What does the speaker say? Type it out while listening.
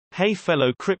Hey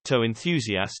fellow crypto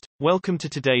enthusiast, welcome to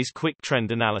today's quick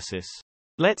trend analysis.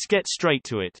 Let's get straight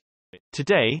to it.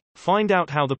 Today, find out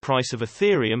how the price of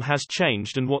Ethereum has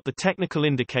changed and what the technical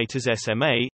indicators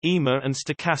SMA, EMA and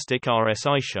stochastic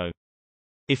RSI show.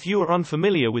 If you are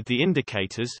unfamiliar with the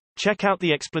indicators, check out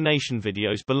the explanation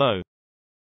videos below.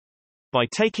 By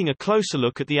taking a closer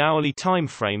look at the hourly time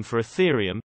frame for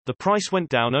Ethereum, the price went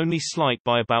down only slight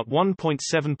by about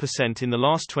 1.7% in the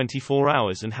last 24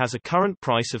 hours and has a current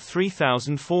price of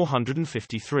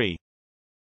 $3,453.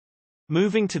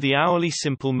 Moving to the hourly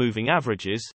simple moving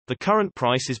averages, the current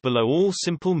price is below all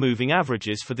simple moving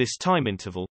averages for this time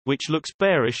interval, which looks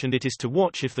bearish, and it is to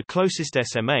watch if the closest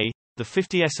SMA, the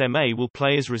 50 SMA, will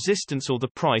play as resistance or the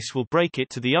price will break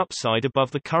it to the upside above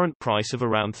the current price of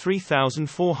around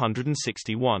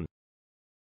 $3,461.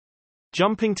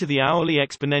 Jumping to the hourly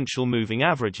exponential moving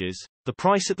averages, the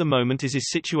price at the moment is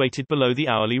situated below the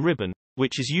hourly ribbon,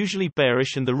 which is usually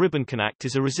bearish, and the ribbon can act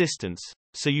as a resistance,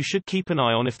 so you should keep an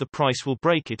eye on if the price will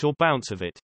break it or bounce of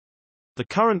it. The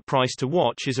current price to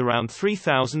watch is around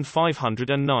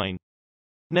 3,509.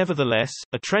 Nevertheless,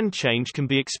 a trend change can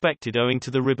be expected owing to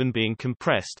the ribbon being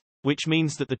compressed, which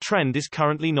means that the trend is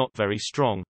currently not very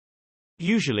strong.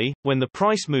 Usually, when the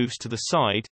price moves to the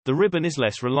side, the ribbon is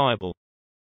less reliable.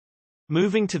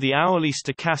 Moving to the hourly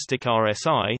stochastic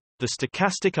RSI, the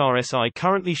stochastic RSI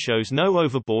currently shows no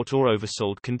overbought or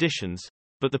oversold conditions,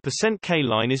 but the %K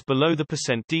line is below the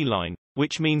 %D line,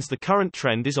 which means the current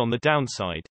trend is on the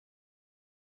downside.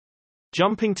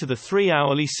 Jumping to the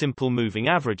 3-hourly simple moving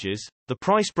averages, the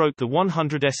price broke the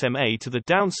 100 SMA to the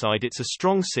downside. It's a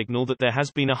strong signal that there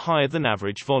has been a higher than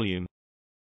average volume.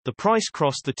 The price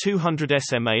crossed the 200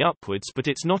 SMA upwards, but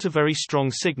it's not a very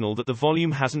strong signal that the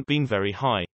volume hasn't been very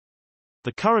high.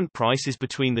 The current price is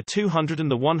between the 200 and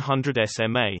the 100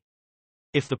 SMA.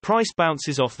 If the price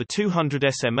bounces off the 200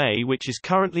 SMA, which is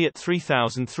currently at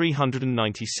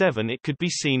 3,397, it could be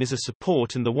seen as a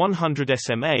support, and the 100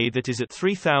 SMA, that is at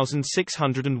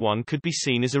 3,601, could be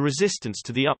seen as a resistance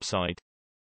to the upside.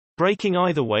 Breaking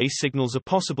either way signals a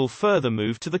possible further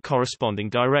move to the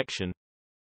corresponding direction.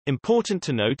 Important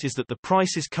to note is that the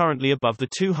price is currently above the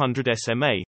 200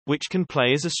 SMA, which can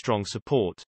play as a strong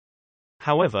support.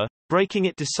 However, breaking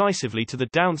it decisively to the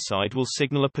downside will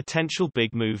signal a potential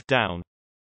big move down.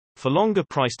 For longer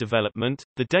price development,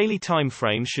 the daily time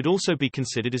frame should also be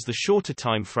considered, as the shorter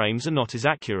time frames are not as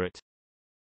accurate.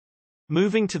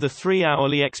 Moving to the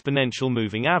 3-hourly exponential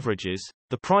moving averages,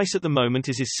 the price at the moment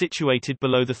is situated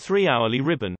below the 3-hourly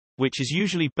ribbon, which is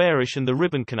usually bearish, and the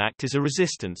ribbon can act as a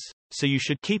resistance, so you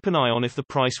should keep an eye on if the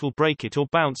price will break it or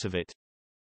bounce of it.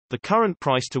 The current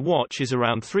price to watch is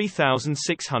around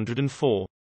 3,604.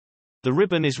 The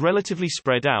ribbon is relatively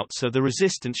spread out, so the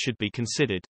resistance should be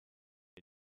considered.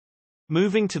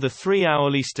 Moving to the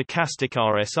 3-hourly stochastic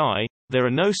RSI, there are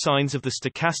no signs of the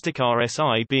stochastic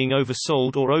RSI being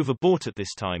oversold or overbought at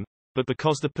this time, but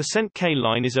because the %K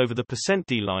line is over the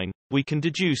 %D line, we can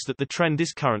deduce that the trend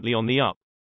is currently on the up.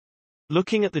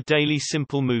 Looking at the daily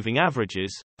simple moving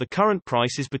averages, the current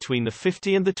price is between the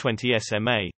 50 and the 20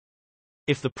 SMA.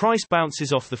 If the price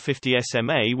bounces off the 50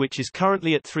 SMA, which is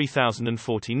currently at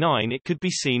 3,049, it could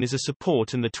be seen as a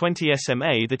support, and the 20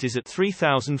 SMA, that is at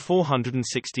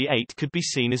 3,468, could be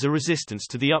seen as a resistance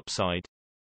to the upside.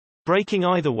 Breaking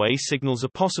either way signals a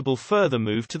possible further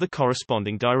move to the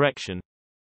corresponding direction.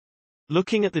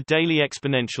 Looking at the daily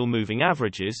exponential moving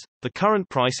averages, the current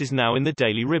price is now in the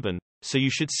daily ribbon, so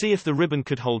you should see if the ribbon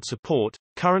could hold support,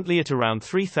 currently at around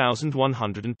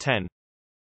 3,110.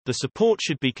 The support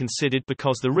should be considered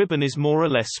because the ribbon is more or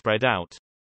less spread out.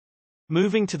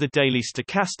 Moving to the daily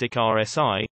stochastic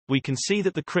RSI, we can see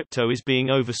that the crypto is being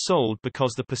oversold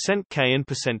because the %K and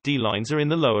 %D lines are in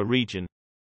the lower region.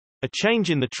 A change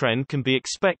in the trend can be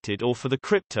expected, or for the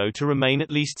crypto to remain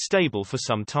at least stable for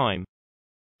some time.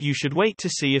 You should wait to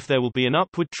see if there will be an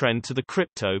upward trend to the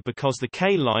crypto because the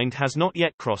K line has not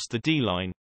yet crossed the D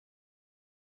line.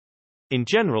 In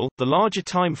general, the larger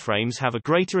time frames have a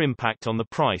greater impact on the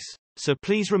price, so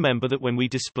please remember that when we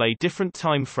display different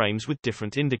time frames with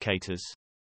different indicators.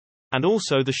 And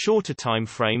also, the shorter time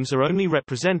frames are only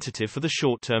representative for the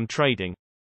short-term trading.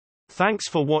 Thanks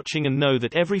for watching, and know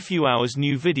that every few hours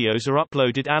new videos are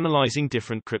uploaded analyzing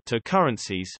different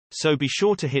cryptocurrencies, so be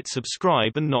sure to hit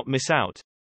subscribe and not miss out.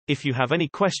 If you have any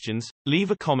questions, leave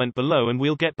a comment below and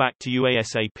we'll get back to you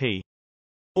ASAP.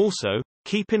 Also,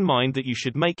 keep in mind that you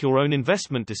should make your own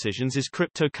investment decisions, as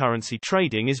cryptocurrency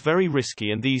trading is very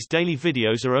risky, and these daily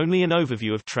videos are only an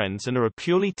overview of trends and are a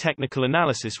purely technical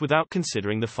analysis without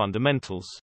considering the fundamentals.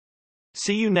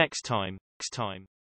 See you next time.